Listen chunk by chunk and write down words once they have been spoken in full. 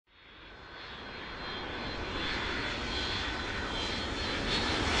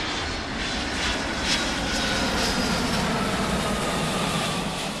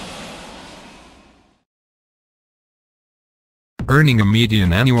Earning a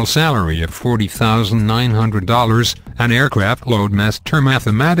median annual salary of $40,900, an aircraft loadmaster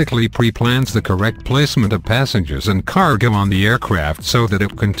mathematically pre-plans the correct placement of passengers and cargo on the aircraft so that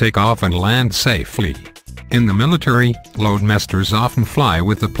it can take off and land safely. In the military, loadmasters often fly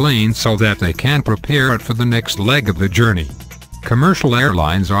with the plane so that they can prepare it for the next leg of the journey. Commercial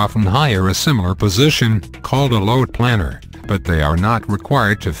airlines often hire a similar position, called a load planner, but they are not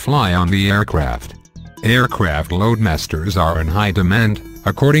required to fly on the aircraft. Aircraft loadmasters are in high demand,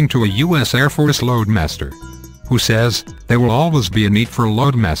 according to a U.S. Air Force loadmaster, who says, "There will always be a need for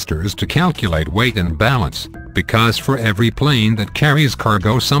loadmasters to calculate weight and balance, because for every plane that carries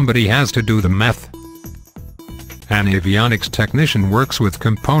cargo somebody has to do the math." An avionics technician works with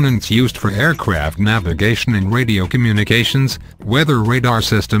components used for aircraft navigation and radio communications, weather radar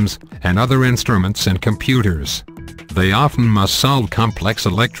systems, and other instruments and computers. They often must solve complex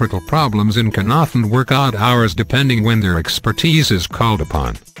electrical problems and can often work odd hours depending when their expertise is called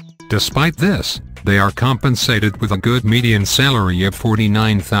upon. Despite this, they are compensated with a good median salary of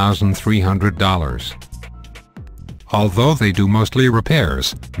 $49,300. Although they do mostly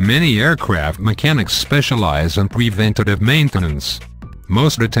repairs, many aircraft mechanics specialize in preventative maintenance.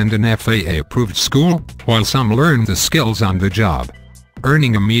 Most attend an FAA-approved school, while some learn the skills on the job.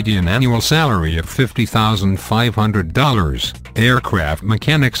 Earning a median annual salary of $50,500, aircraft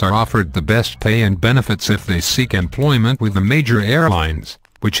mechanics are offered the best pay and benefits if they seek employment with the major airlines,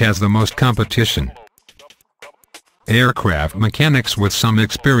 which has the most competition. Aircraft mechanics with some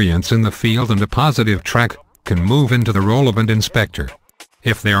experience in the field and a positive track can move into the role of an inspector.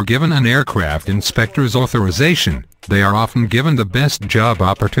 If they are given an aircraft inspector's authorization, they are often given the best job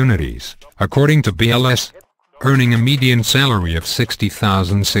opportunities, according to BLS. Earning a median salary of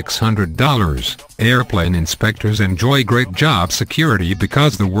 $60,600, airplane inspectors enjoy great job security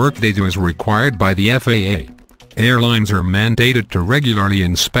because the work they do is required by the FAA. Airlines are mandated to regularly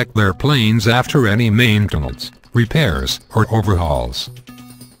inspect their planes after any maintenance, repairs, or overhauls.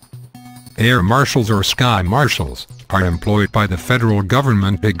 Air marshals or sky marshals are employed by the federal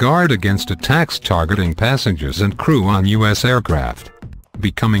government to guard against attacks targeting passengers and crew on U.S. aircraft.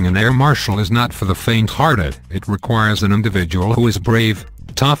 Becoming an air marshal is not for the faint-hearted. It requires an individual who is brave,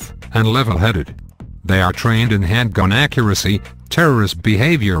 tough, and level-headed. They are trained in handgun accuracy, terrorist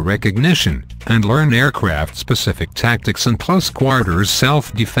behavior recognition, and learn aircraft-specific tactics and close-quarters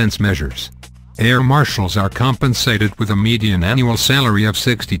self-defense measures. Air marshals are compensated with a median annual salary of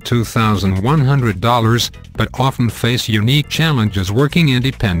 $62,100, but often face unique challenges working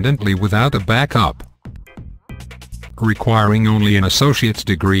independently without a backup. Requiring only an associate's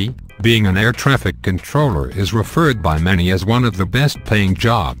degree, being an air traffic controller is referred by many as one of the best-paying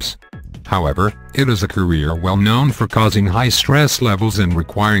jobs. However, it is a career well known for causing high stress levels and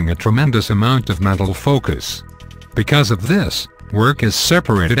requiring a tremendous amount of mental focus. Because of this, work is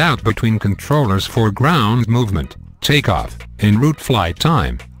separated out between controllers for ground movement, takeoff, en route flight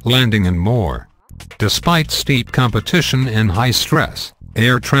time, landing and more. Despite steep competition and high stress,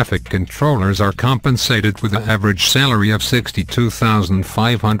 air traffic controllers are compensated with an average salary of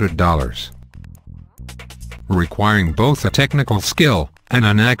 $62,500. Requiring both a technical skill and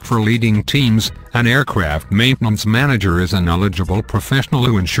a knack for leading teams, an aircraft maintenance manager is an eligible professional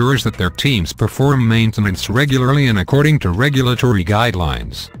who ensures that their teams perform maintenance regularly and according to regulatory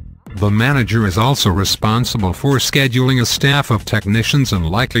guidelines. The manager is also responsible for scheduling a staff of technicians and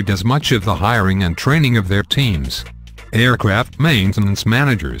likely does much of the hiring and training of their teams. Aircraft maintenance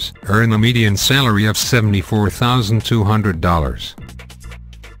managers earn a median salary of $74,200.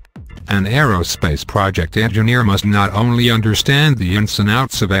 An aerospace project engineer must not only understand the ins and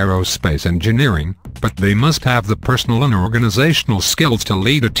outs of aerospace engineering, but they must have the personal and organizational skills to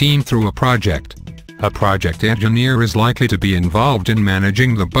lead a team through a project. A project engineer is likely to be involved in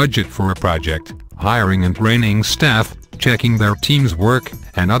managing the budget for a project, hiring and training staff, checking their team's work,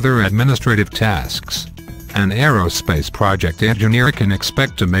 and other administrative tasks. An aerospace project engineer can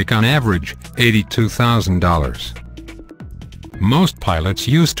expect to make on average $82,000. Most pilots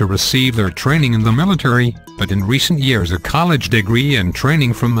used to receive their training in the military, but in recent years a college degree and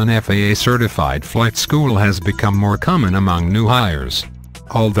training from an FAA-certified flight school has become more common among new hires.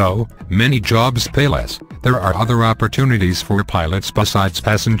 Although many jobs pay less, there are other opportunities for pilots besides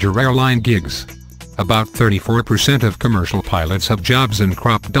passenger airline gigs. About 34% of commercial pilots have jobs in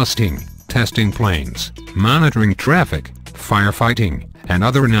crop dusting, testing planes, monitoring traffic, firefighting, and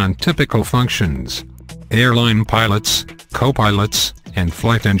other non-typical functions. Airline pilots, co-pilots, and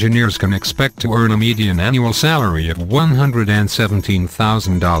flight engineers can expect to earn a median annual salary of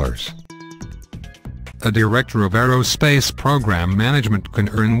 $117,000. A director of aerospace program management can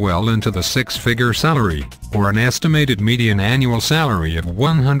earn well into the six-figure salary, or an estimated median annual salary of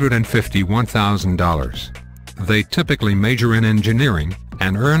 $151,000. They typically major in engineering,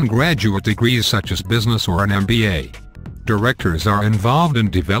 and earn graduate degrees such as business or an MBA. Directors are involved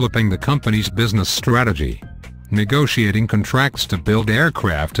in developing the company's business strategy, negotiating contracts to build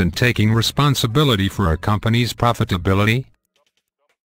aircraft, and taking responsibility for a company's profitability,